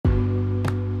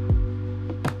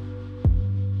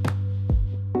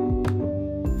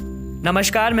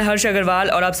नमस्कार, मैं हर्ष अग्रवाल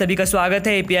और आप सभी का स्वागत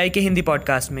है एपीआई के हिंदी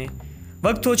पॉडकास्ट में।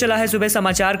 वक्त हो चला है सुबह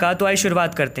समाचार का, तो आइए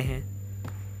शुरुआत करते हैं।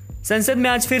 संसद में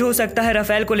आज फिर हो सकता है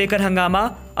राफेल को लेकर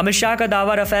हंगामा। अमित शाह का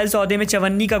दावा, राफेल सौदे में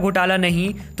चवन्नी का घोटाला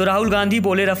नहीं, तो राहुल गांधी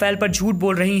बोले राफेल पर झूठ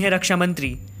बोल रही हैं रक्षा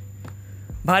मंत्री।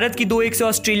 भारत की 2-1 से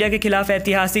ऑस्ट्रेलिया के खिलाफ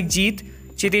ऐतिहासिक जीत,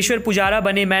 चेतेश्वर पुजारा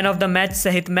बने मैन ऑफ द मैच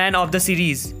सहित man of the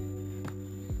series.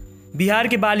 Bihar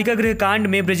के बालिका गृह कांड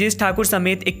में ब्रजेश ठाकुर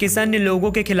समेत 21 अन्य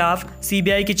लोगों के खिलाफ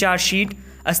सीबीआई की चार्जशीट,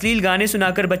 अश्लील गाने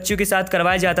सुनाकर बच्चों के साथ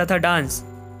करवाया जाता था डांस।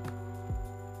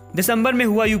 दिसंबर में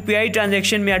हुआ यूपीआई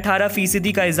ट्रांजैक्शन में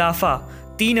 18% का इजाफा,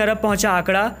 3 अरब पहुंचा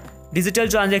आंकड़ा, डिजिटल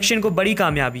ट्रांजैक्शन को बड़ी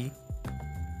कामयाबी।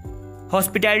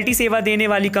 हॉस्पिटैलिटी सेवा देने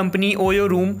वाली कंपनी ओयो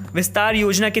रूम विस्तार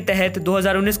योजना के तहत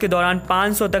 2019 के दौरान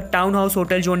 500 तक टाउन हाउस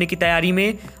होटल जोड़ने की तैयारी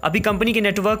में। अभी कंपनी के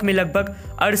नेटवर्क में लगभग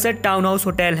 68 टाउन हाउस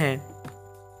होटल हैं।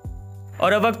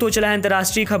 और अब वक्त हो चला है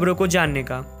अंतर्राष्ट्रीय खबरों को जानने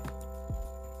का।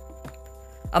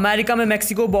 अमेरिका में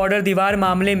मेक्सिको बॉर्डर दीवार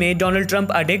मामले में डोनाल्ड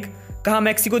ट्रंप अडिग, कहा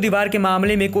मेक्सिको दीवार के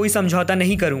मामले में कोई समझौता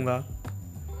नहीं करूंगा।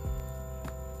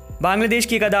 बांग्लादेश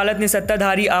की एक अदालत ने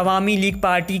सत्ताधारी आवामी लीग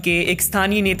पार्टी के एक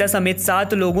स्थानीय नेता समेत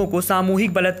 7 लोगों को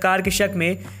सामूहिक बलात्कार के शक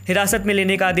में हिरासत में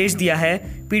लेने का आदेश दिया है।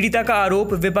 पीड़िता का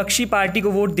आरोप, विपक्षी पार्टी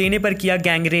को वोट देने पर किया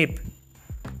गैंगरेप।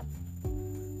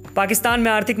 पाकिस्तान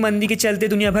में आर्थिक मंदी के चलते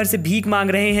दुनिया भर से भीख मांग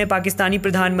रहे हैं पाकिस्तानी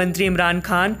प्रधानमंत्री इमरान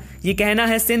खान। ये कहना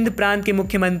है सिंध प्रांत के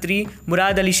मुख्यमंत्री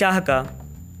मुराद अली शाह का।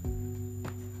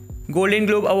 गोल्डन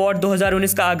ग्लोब अवार्ड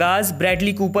 2019 का आगाज,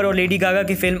 ब्रैडली कूपर और लेडी गागा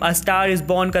की film a star is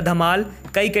born का धमाल,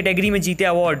 कई कैटेगरी में जीते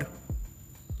अवार्ड।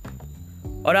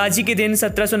 और आज ही के दिन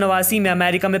 1789 में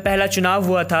अमेरिका में पहला चुनाव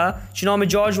हुआ था। चुनाव में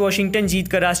जॉर्ज वॉशिंगटन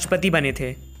जीतकर राष्ट्रपति बने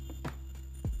थे।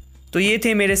 तो ये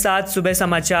थे मेरे साथ सुबह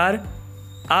समाचार।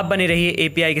 आप बने रहिए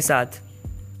एपीआई के साथ।